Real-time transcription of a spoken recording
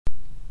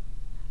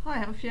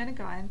Hi, I'm Fiona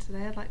Guy, and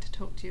today I'd like to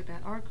talk to you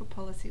about Oracle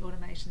Policy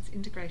Automation's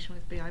integration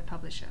with BI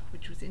Publisher,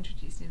 which was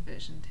introduced in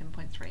version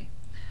 10.3.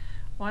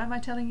 Why am I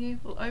telling you?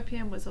 Well,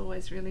 OPM was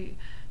always really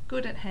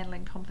good at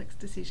handling complex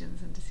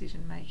decisions and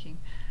decision making.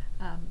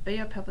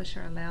 BI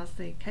Publisher allows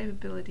the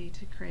capability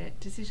to create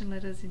decision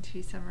letters,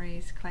 interview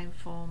summaries, claim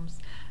forms,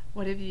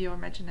 whatever your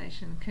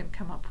imagination can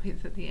come up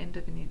with at the end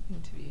of an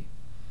interview.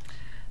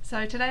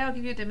 So today I'll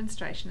give you a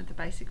demonstration of the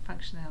basic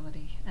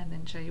functionality and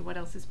then show you what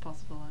else is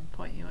possible and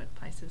point you at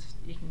places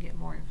you can get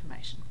more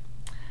information.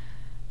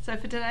 So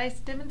for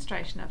today's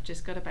demonstration, I've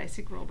just got a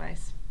basic rule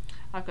base.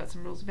 I've got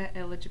some rules about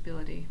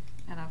eligibility,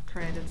 and I've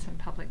created some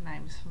public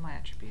names for my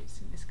attributes.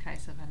 In this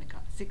case, I've only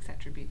got 6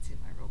 attributes in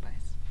my rule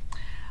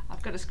base.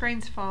 I've got a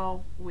screens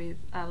file with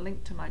a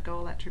link to my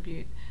goal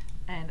attribute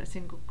and a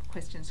single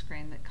question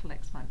screen that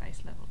collects my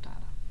base level data.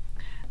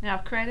 Now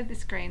I've created this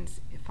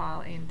screens file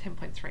in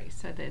 10.3,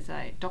 so there's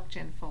a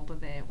docgen folder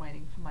there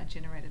waiting for my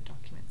generated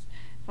documents.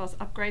 If I was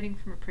upgrading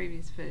from a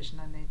previous version,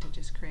 I need to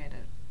just create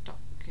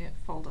a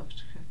folder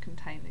to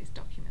contain these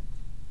documents.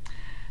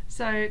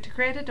 So to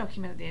create a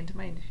document at the end of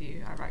my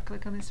interview, I right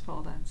click on this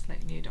folder and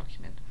select New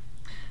Document.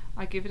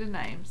 I give it a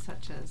name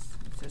such as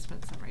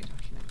Assessment Summary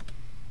Document.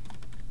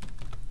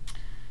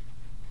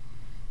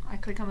 I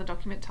click on the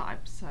document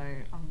type, so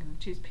I'm going to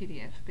choose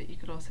PDF, but you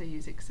could also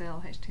use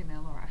Excel,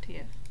 HTML or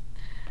RTF.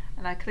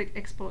 And I click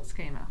Export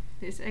Schema.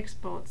 This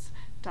exports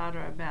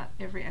data about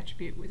every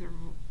attribute with a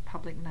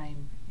public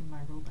name in my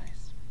rule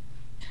base.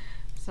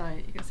 So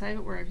you can save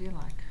it wherever you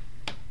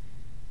like.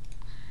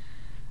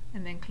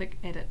 And then click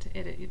Edit to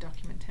edit your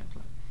document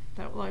template.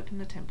 That will open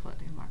the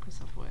template in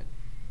Microsoft Word.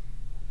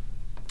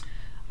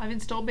 I've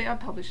installed BI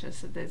Publisher,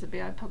 so there's a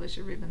BI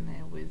Publisher ribbon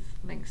there with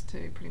links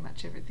to pretty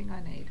much everything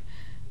I need.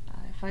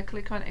 If I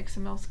click on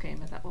XML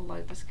Schema, that will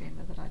load the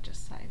schema that I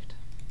just saved.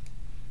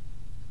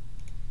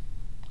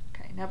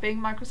 Now,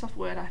 being Microsoft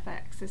Word, I have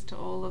access to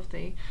all of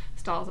the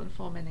styles and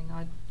formatting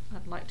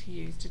I'd like to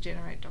use to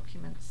generate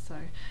documents. So,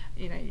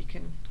 you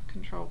can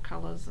control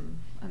colours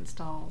and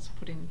styles,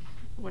 put in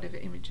whatever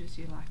images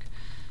you like.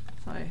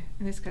 So,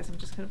 in this case, I'm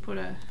just going to put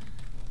a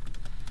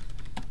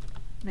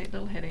neat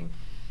little heading,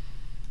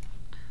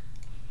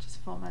 just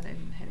format it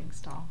in heading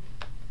style.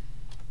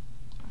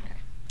 Okay.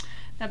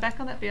 Now, back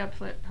on that BI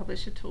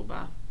Publisher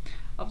toolbar,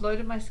 I've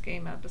loaded my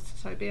schema,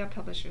 so BI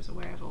Publisher is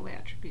aware of all the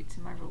attributes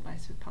in my rule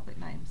base with public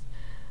names.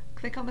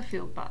 Click on the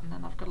Field button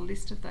and I've got a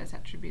list of those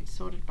attributes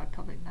sorted by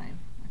public name.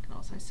 I can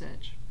also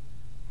search.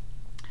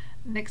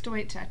 Next to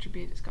each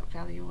attribute it's got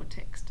value or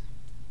text.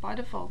 By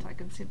default I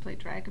can simply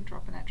drag and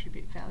drop an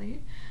attribute value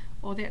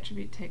or the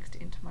attribute text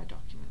into my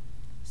document.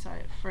 So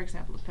for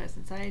example, the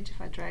person's age,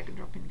 if I drag and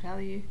drop in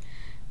value,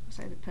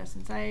 say the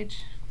person's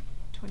age,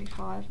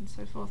 25 and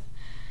so forth.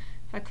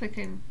 If I click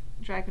in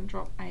drag and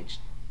drop age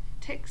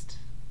text,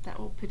 that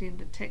will put in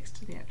the text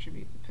to the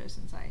attribute the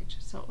person's age.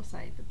 So it will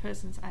say the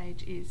person's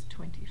age is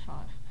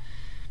 25.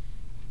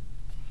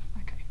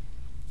 Okay,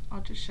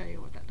 I'll just show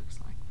you what that looks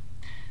like.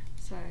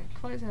 So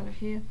close out of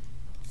here,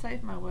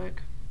 save my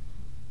work,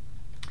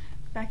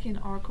 back in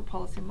Oracle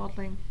Policy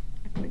Modelling,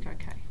 and click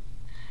OK.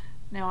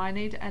 Now I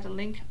need to add a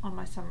link on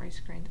my summary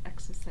screen to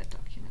access that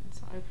document.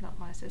 So open up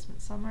my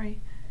assessment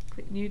summary,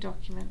 click New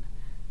Document,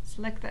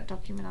 select that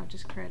document I've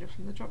just created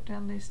from the drop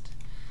down list,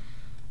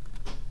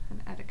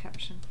 and add a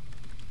caption.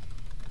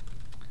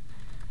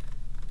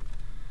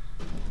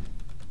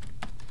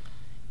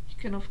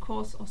 You can of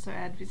course also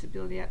add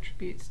visibility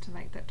attributes to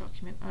make that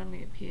document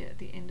only appear at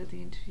the end of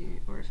the interview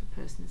or if a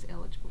person is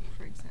eligible,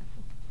 for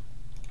example.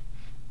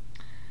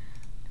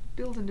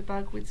 Build and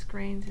debug with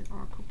screens in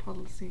Oracle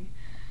Policy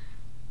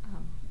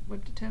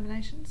web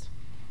determinations.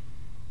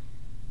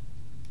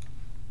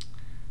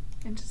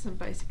 Enter some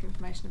basic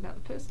information about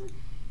the person.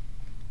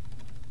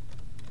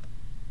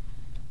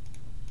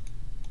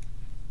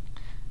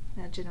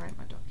 Now generate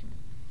my document.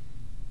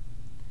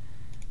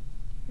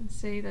 You can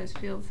see those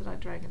fields that I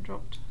drag and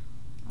dropped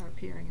are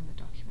appearing in the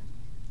document.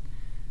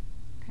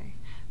 Okay,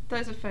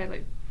 those are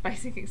fairly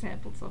basic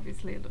examples.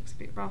 Obviously it looks a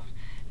bit rough.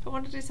 If I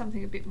want to do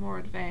something a bit more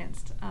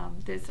advanced,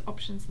 there's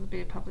options in the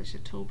BI Publisher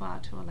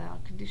toolbar to allow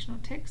conditional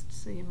text.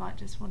 So you might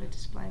just want to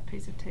display a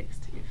piece of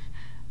text if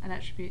an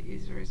attribute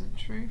is or isn't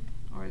true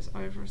or is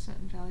over a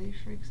certain value,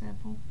 for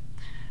example.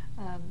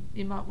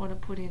 You might want to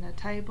put in a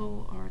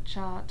table or a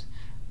chart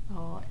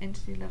or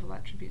entity level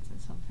attributes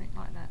and something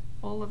like that.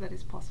 All of that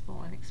is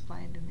possible and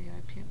explained in the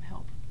OPM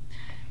help.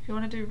 If you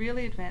want to do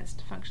really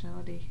advanced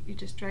functionality, you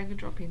just drag and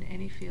drop in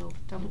any field,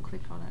 double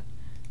click on it,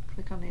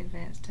 click on the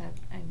Advanced tab,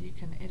 and you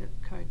can edit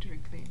the code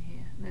directly in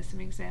here. And there's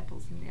some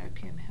examples in the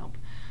OPM help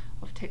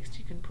of text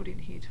you can put in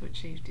here to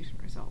achieve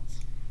different results.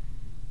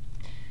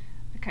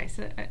 Okay,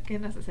 so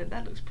again, as I said,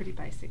 that looks pretty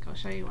basic. I'll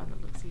show you one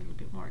that looks a little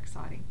bit more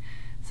exciting.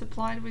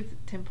 Supplied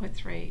with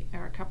 10.3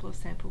 are a couple of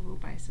sample rule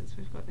bases.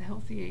 We've got the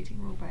healthy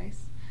eating rule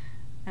base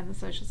and the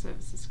social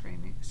services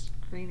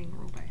screening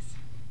rule base.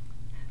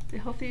 The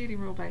healthy eating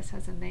rule base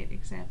has a neat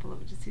example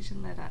of a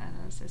decision letter and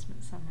an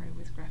assessment summary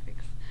with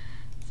graphics.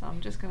 So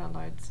I'm just going to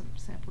load some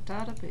sample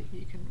data, but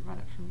you can run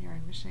it from your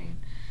own machine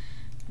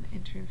and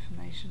enter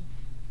information.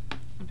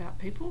 about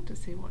people to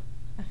see what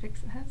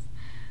effects it has.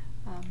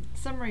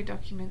 Summary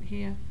document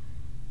here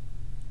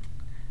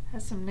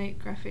has some neat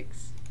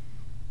graphics.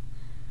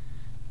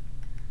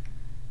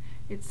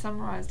 It's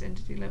summarised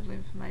entity level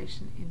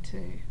information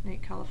into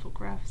neat colourful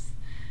graphs.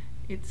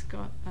 It's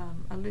got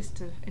a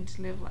list of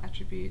entity level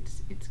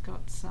attributes. It's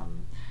got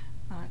some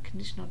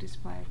conditional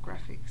display of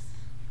graphics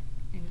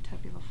in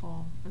tabular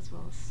form as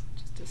well as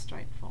just a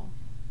straight form.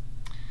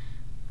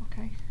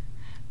 Okay,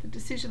 the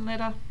decision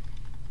letter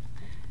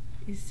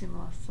is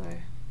similar, so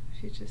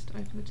if you just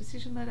open the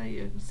decision letter,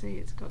 you can see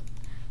it's got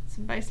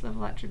some base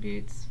level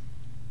attributes,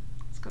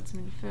 it's got some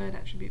inferred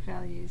attribute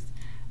values,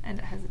 and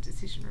it has a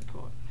decision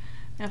report.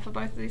 Now for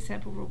both of these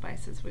sample rule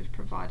bases, we've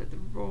provided the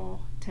raw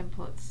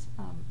templates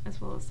as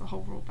well as the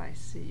whole rule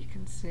base, so you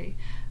can see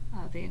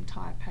the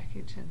entire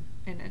package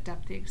and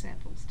adapt the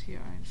examples to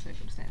your own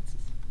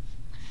circumstances.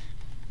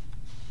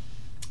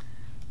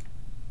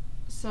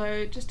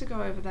 So just to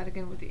go over that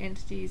again with the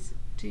entities,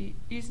 to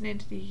use an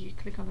entity you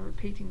click on the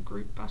repeating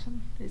group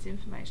button. There's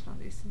information on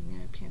this in the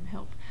OPM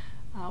help.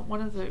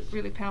 One of the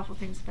really powerful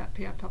things about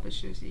PI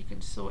Publisher is you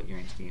can sort your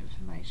entity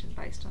information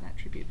based on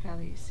attribute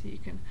values. So you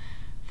can,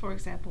 for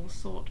example,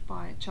 sort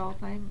by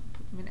child name,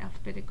 put them in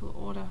alphabetical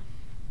order,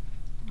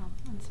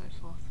 and so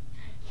forth.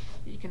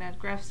 You can add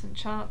graphs and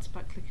charts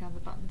by clicking on the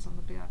buttons on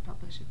the PI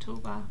Publisher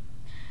Toolbar.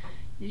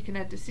 You can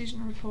add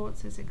decision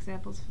reports, as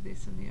examples for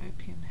this in the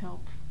OPM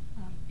help,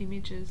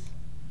 images,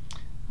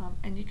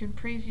 and you can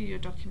preview your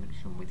document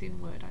from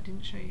within Word. I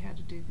didn't show you how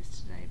to do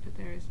this today, but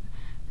there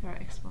are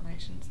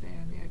explanations there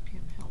in the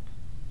OPM help.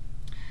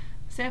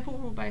 Sample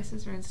rule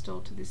bases are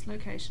installed to this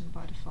location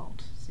by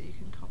default, so you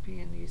can copy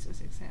and use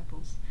as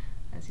examples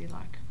as you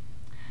like.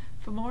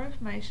 For more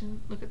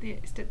information, look at the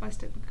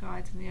step-by-step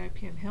guides in the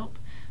OPM help,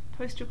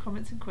 post your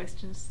comments and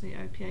questions to the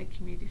OPA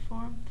community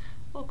forum,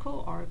 or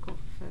call Oracle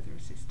for further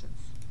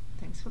assistance.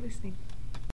 Thanks for listening.